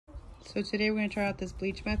So today we're going to try out this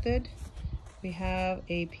bleach method. We have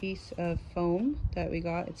a piece of foam that we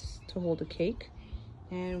got. It's to hold a cake.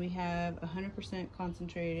 And we have 100%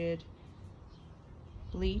 concentrated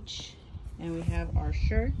bleach. And we have our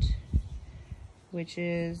shirt, which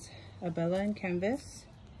is a Bella and canvas.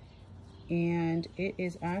 And it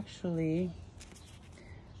is actually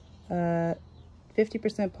 50%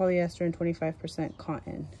 polyester and 25%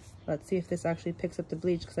 cotton. Let's see if this actually picks up the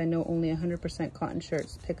bleach, because I know only 100% cotton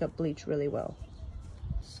shirts pick up bleach really well.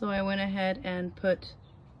 So I went ahead and put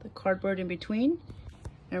the cardboard in between,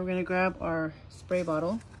 and we're gonna grab our spray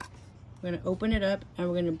bottle. We're gonna open it up and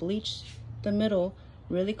we're gonna bleach the middle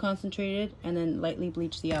really concentrated and then lightly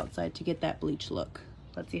bleach the outside to get that bleach look.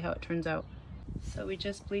 Let's see how it turns out. So we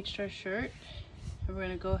just bleached our shirt and we're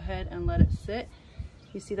gonna go ahead and let it sit.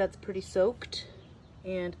 You see that's pretty soaked,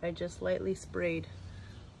 and I just lightly sprayed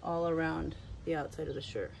all around the outside of the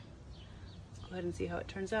shirt. Let's go ahead and see how it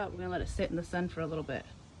turns out. We're gonna let it sit in the sun for a little bit.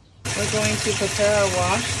 We're going to prepare our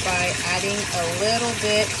wash by adding a little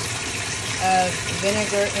bit of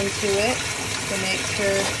vinegar into it to make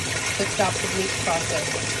sure to stop the bleach process.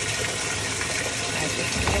 Add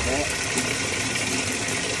just a little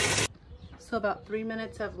bit. So about 3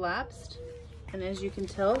 minutes have lapsed, and as you can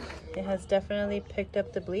tell, it has definitely picked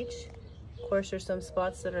up the bleach. Of course, there's some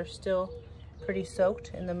spots that are still pretty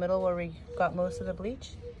soaked in the middle where we got most of the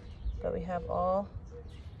bleach, but we have all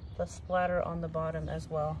the splatter on the bottom as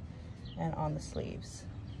well and on the sleeves.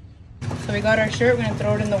 So we got our shirt. We're gonna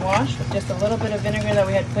throw it in the wash with just a little bit of vinegar that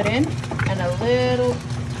we had put in and a little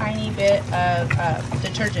tiny bit of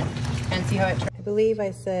detergent, and see how it turns. I believe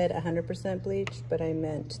I said 100% bleach, but I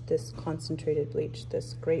meant this concentrated bleach,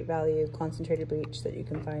 this Great Value concentrated bleach that you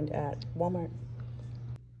can find at Walmart.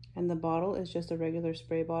 And the bottle is just a regular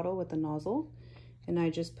spray bottle with a nozzle, and I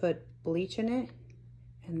just put bleach in it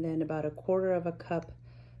and then about 1/4 cup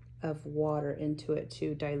of water into it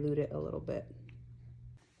to dilute it a little bit.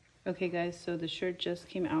 Okay guys, so the shirt just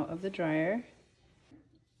came out of the dryer.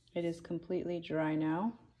 It is completely dry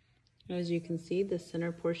now. As you can see, the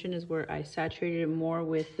center portion is where I saturated it more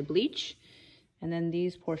with the bleach, and then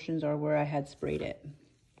these portions are where I had sprayed it.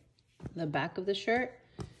 The back of the shirt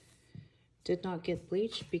did not get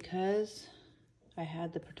bleached because I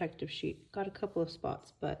had the protective sheet. Got a couple of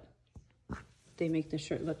spots, but they make the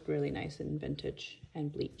shirt look really nice and vintage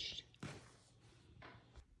and bleached.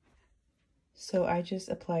 So I just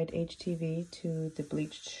applied HTV to the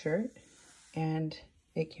bleached shirt and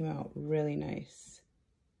it came out really nice.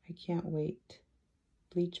 I can't wait.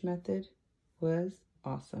 Bleach method was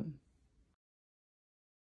awesome.